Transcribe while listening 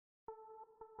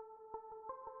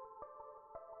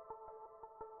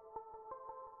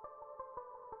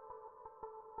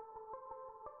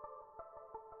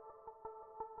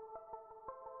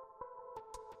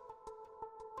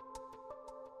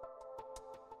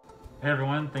Hey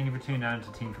everyone, thank you for tuning out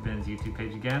to Team Forbidden's YouTube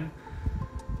page again.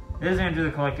 It is Andrew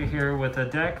the Collector here with a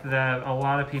deck that a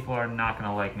lot of people are not going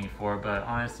to like me for, but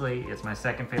honestly, it's my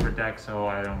second favorite deck, so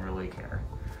I don't really care.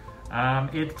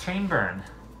 It's Chainburn.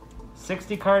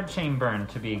 60 card Chainburn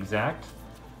to be exact.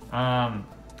 I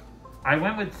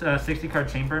went with 60 card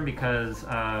Chainburn because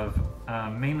of,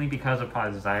 mainly because of Pot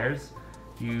of Desires.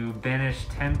 You banish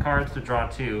 10 cards to draw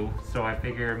 2, so I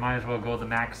figure might as well go the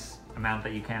max amount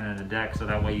that you can in a deck, so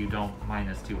that way you don't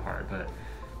minus too hard. But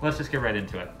let's just get right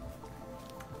into it.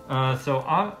 So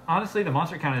honestly, the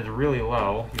monster count is really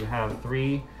low. You have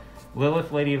 3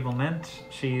 Lilith, Lady of Lament.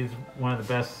 She's one of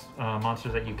the best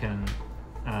monsters that you can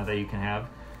have.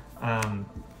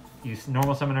 You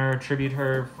normal summon her, tribute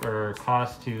her for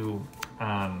cost to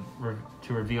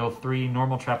reveal 3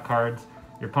 normal trap cards.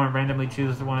 Your opponent randomly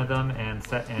chooses one of them and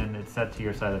it's set to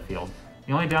your side of the field.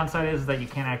 The only downside is that you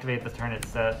can't activate the turn it's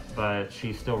set, but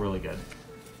she's still really good.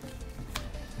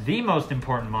 The most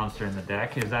important monster in the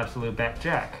deck is Absolute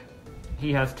Jack.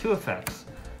 He has 2 effects.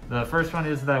 The first one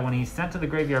is that when he's sent to the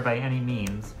graveyard by any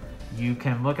means, you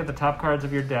can look at the top cards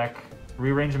of your deck,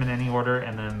 rearrange them in any order,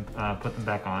 and then put them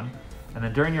back on. And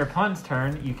then during your opponent's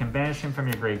turn, you can banish him from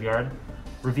your graveyard,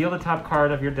 reveal the top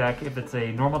card of your deck. If it's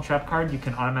a normal trap card, you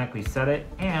can automatically set it,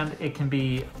 and it can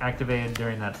be activated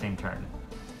during that same turn.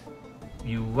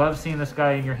 You love seeing this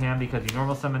guy in your hand because you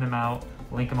normal summon him out,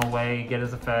 link him away, get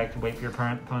his effect, wait for your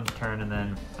opponent's turn, and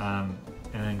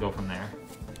then go from there.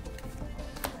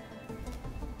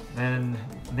 Then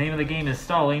the name of the game is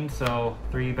Stalling, so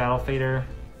 3 Battle Fader.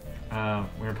 When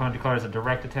your opponent declares a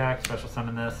direct attack, special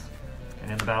summon this, and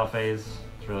in the battle phase,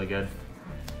 it's really good.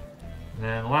 And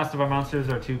then the last of our monsters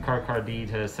are 2 card D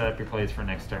to set up your plays for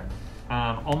next turn.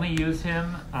 Only use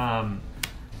him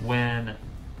when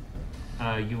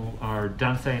you are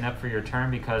done setting up for your turn,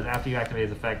 because after you activate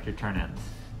his effect, your turn ends.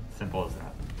 Simple as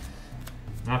that.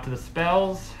 Now to the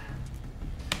spells.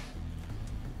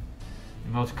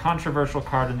 The most controversial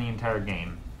card in the entire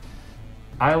game.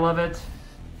 I love it.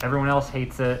 Everyone else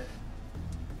hates it.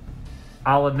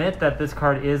 I'll admit that this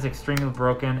card is extremely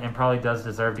broken and probably does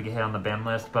deserve to get hit on the ban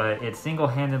list, but it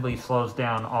single-handedly slows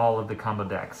down all of the combo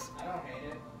decks. I don't hate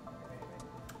it.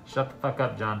 Shut the fuck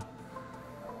up, John.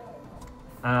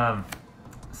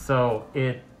 So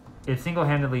it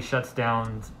single-handedly shuts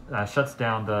down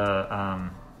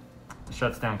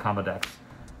combo decks.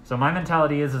 So my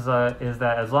mentality is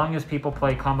that as long as people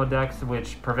play combo decks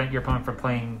which prevent your opponent from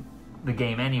playing the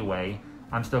game anyway,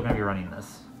 I'm still going to be running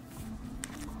this.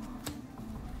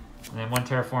 And then 1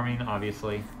 Terraforming,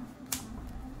 obviously.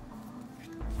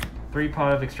 3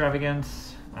 Pot of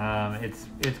Extravagance. It's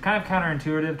kind of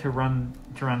counterintuitive to run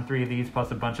 3 of these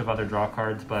plus a bunch of other draw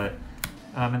cards, but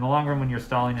in the long run, when you're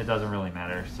stalling, it doesn't really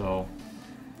matter. So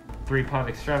 3 Pot of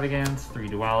Extravagance, 3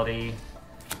 Duality,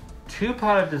 2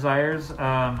 Pot of Desires.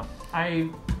 I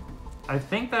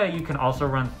think that you can also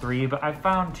run 3, but I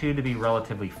found 2 to be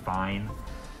relatively fine.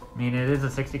 I mean, it is a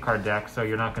 60 card deck, so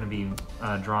you're not going to be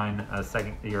drawing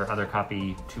your other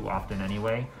copy too often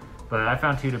anyway. But I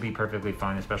found 2 to be perfectly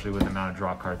fine, especially with the amount of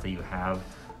draw cards that you have.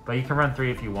 But you can run 3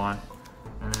 if you want.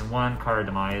 And then 1 card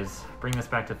Demise. Bring this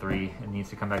back to 3. It needs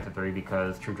to come back to 3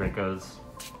 because True Draco's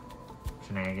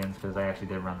shenanigans, because I actually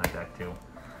did run that deck too.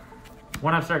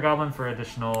 1 Upstart Goblin for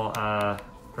additional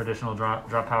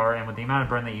draw power, and with the amount of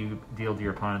burn that you deal to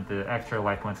your opponent, the extra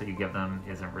life points that you give them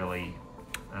isn't really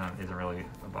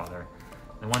a bother.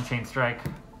 And 1 Chain Strike.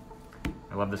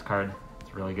 I love this card.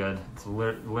 It's really good. It's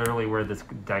literally where this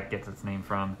deck gets its name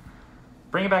from.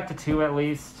 Bring it back to 2 at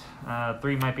least.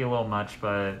 3 might be a little much,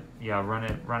 but yeah, run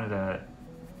it at.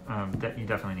 You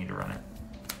definitely need to run it.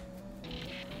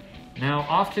 Now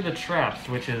off to the traps,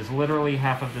 which is literally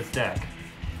half of this deck.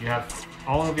 You have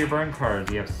all of your burn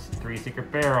cards. You have 3 Secret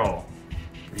Barrel,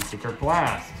 3 Secret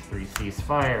Blast, 3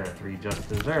 Ceasefire, 3 Just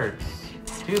Desserts,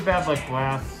 2 Bad Luck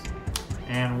Blasts,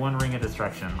 and 1 Ring of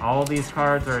Destruction. All of these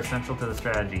cards are essential to the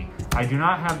strategy. I do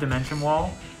not have Dimension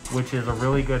Wall, which is a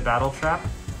really good battle trap,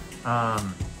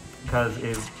 because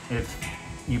if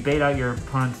you bait out your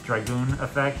opponent's Dragoon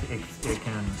effect, it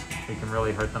can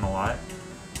really hurt them a lot.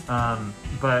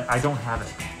 But I don't have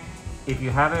it. If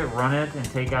you have it, run it and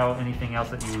take out anything else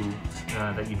that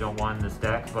you don't want in this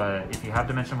deck. But if you have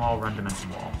Dimension Wall, run Dimension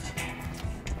Wall.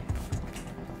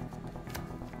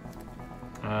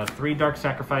 3 Dark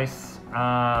Sacrifice.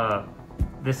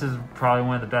 This is probably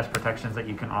one of the best protections that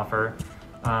you can offer.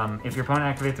 If your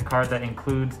opponent activates a card that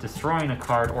includes destroying a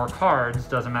card or cards,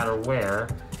 doesn't matter where,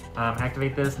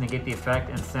 activate this, negate the effect,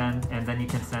 and then you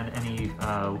can send any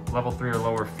level 3 or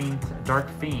lower Dark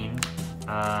Fiend,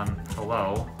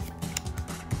 hello,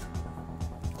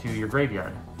 to your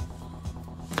graveyard.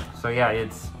 So yeah,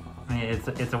 it's I mean,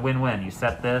 it's a win-win. You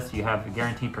set this, you have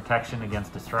guaranteed protection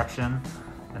against destruction,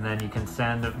 and then you can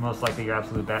send most likely your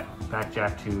absolute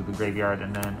backjack to the graveyard,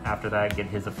 and then after that get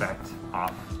his effect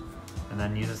off, and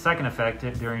then use a second effect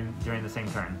during the same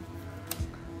turn.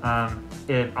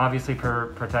 It obviously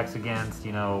protects against,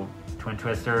 you know, Twin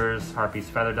Twisters, Harpy's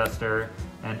Feather Duster,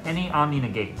 and any Omni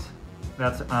Negate.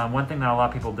 That's one thing that a lot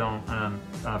of people don't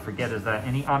forget, is that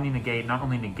any Omni Negate not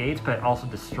only negates but also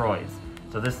destroys.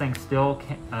 So this thing still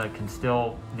can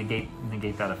still negate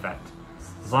that effect.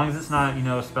 As long as it's not, you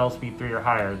know, spell speed 3 or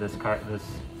higher, this card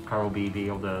will be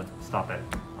able to stop it.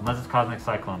 Unless it's Cosmic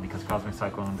Cyclone, because Cosmic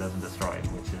Cyclone doesn't destroy,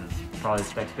 which is probably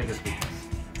this deck's biggest weakness.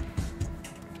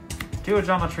 2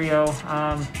 Ojama Trio.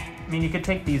 I mean, you could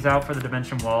take these out for the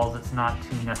Dimension Walls. It's not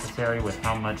too necessary with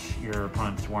how much your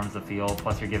opponent swarms the field,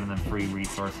 plus you're giving them free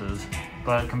resources.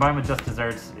 But combined with just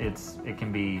desserts, it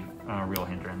can be a real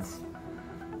hindrance.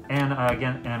 And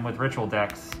again, and with ritual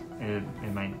decks, it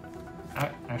might...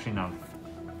 Actually, no.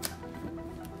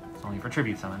 It's only for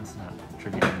tribute summons, not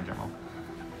tribute in general.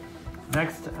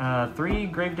 Next, 3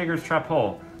 Gravedigger's Trap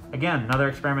Hole. Again, another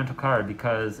experimental card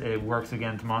because it works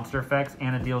against monster effects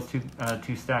and it deals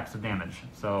 2 stacks of damage.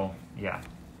 So, yeah.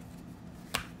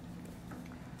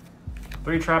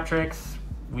 3 Trap Tricks.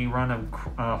 We run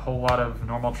a whole lot of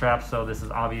normal traps, so this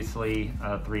is obviously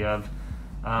 3 of.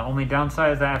 Only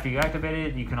downside is that after you activate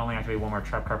it, you can only activate 1 more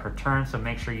trap card per turn, so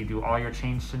make sure you do all your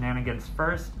chain shenanigans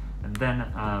first, and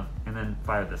then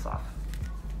fire this off.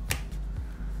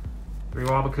 3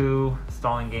 Waboku,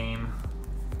 Stalling Game,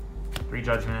 3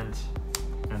 Judgment,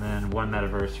 and then 1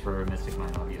 Metaverse for Mystic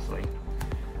Mine, obviously.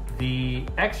 The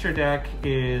extra deck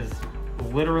is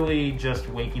literally just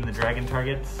waking the dragon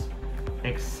targets,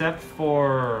 except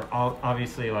for,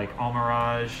 obviously, like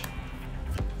Almirage,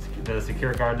 the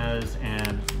Secure Gardenas,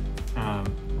 and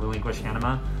Relinquish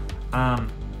Anima.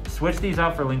 Switch these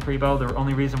out for Linkuriboh. The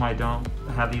only reason why I don't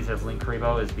have these as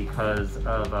Linkuriboh is because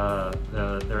of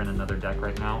they're in another deck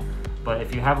right now. But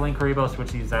if you have Linkuriboh,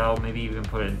 switch these out. Maybe even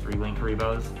put in 3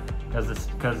 Linkuribohs. Because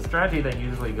the strategy that you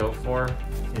usually go for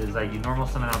is that you normal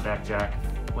summon out Backjack,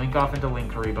 link off into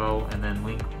Linkuriboh, and then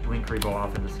Linkuriboh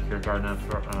off into Secure Gardena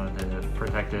for to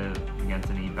protect it against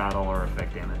any battle or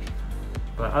effect damage.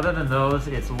 But other than those,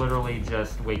 it's literally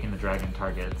just waking the dragon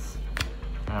targets.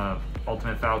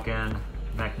 Ultimate Falcon,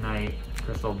 Mech Knight,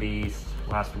 Crystal Beast,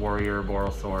 Last Warrior,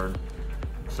 Boral Sword.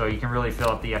 So you can really fill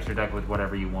up the extra deck with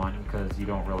whatever you want because you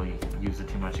don't really use it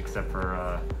too much except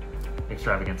for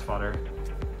Extravagance fodder.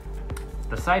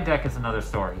 The side deck is another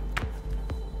story.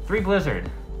 3 Blizzard,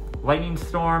 Lightning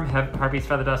Storm, Harpy's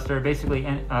Feather Duster, basically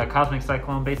Cosmic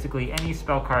Cyclone, basically any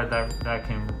spell card that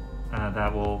can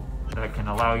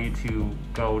allow you to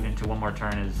go into 1 more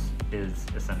turn is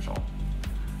essential.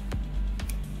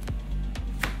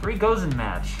 3 Gozen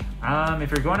Match.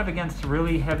 If you're going up against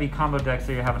really heavy combo decks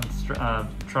that you're having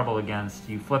trouble against,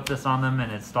 you flip this on them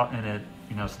and it stalls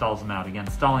them out. Again,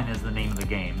 stalling is the name of the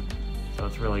game, so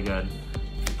it's really good.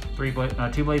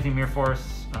 2 Blazing Mirror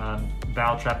Force.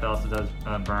 Battle Trap also does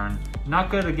burn. Not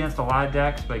good against a lot of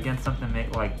decks, but against something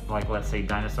like let's say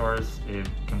dinosaurs, it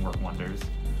can work wonders.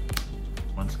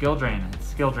 1 Skill Drain. It's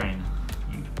Skill Drain.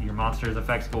 Your monster's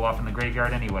effects go off in the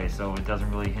graveyard anyway, so it doesn't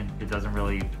really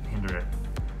hinder it.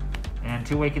 And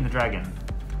 2 Waking the Dragon.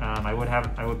 I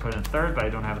would put in a 3rd, but I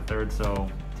don't have a 3rd, so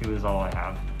 2 is all I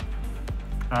have.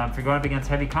 If you're going up against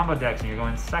heavy combo decks and you're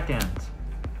going 2nd,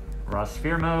 Raw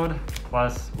Sphere Mode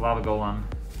plus Lava Golem,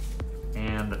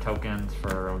 and the tokens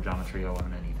for Ojama Trio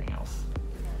and anything else.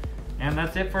 And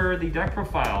that's it for the deck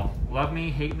profile. Love me,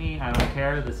 hate me, I don't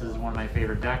care. This is one of my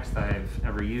favorite decks that I've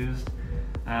ever used.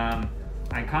 I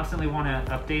constantly want to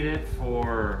update it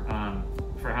for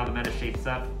how the meta shapes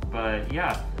up, but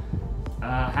yeah.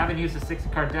 Haven't used a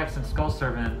 60-card deck since Skull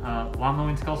Servant. Long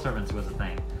Mowing Skull Servants was a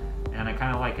thing, and I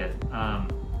kind of like it.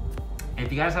 If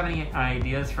you guys have any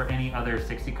ideas for any other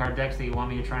 60-card decks that you want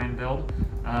me to try and build,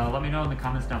 let me know in the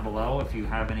comments down below. If you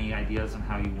have any ideas on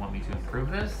how you want me to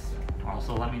improve this,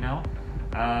 also let me know.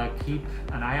 Keep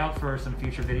an eye out for some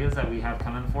future videos that we have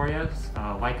coming for you.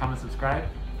 Like, comment, subscribe.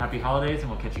 Happy holidays, and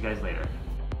we'll catch you guys later.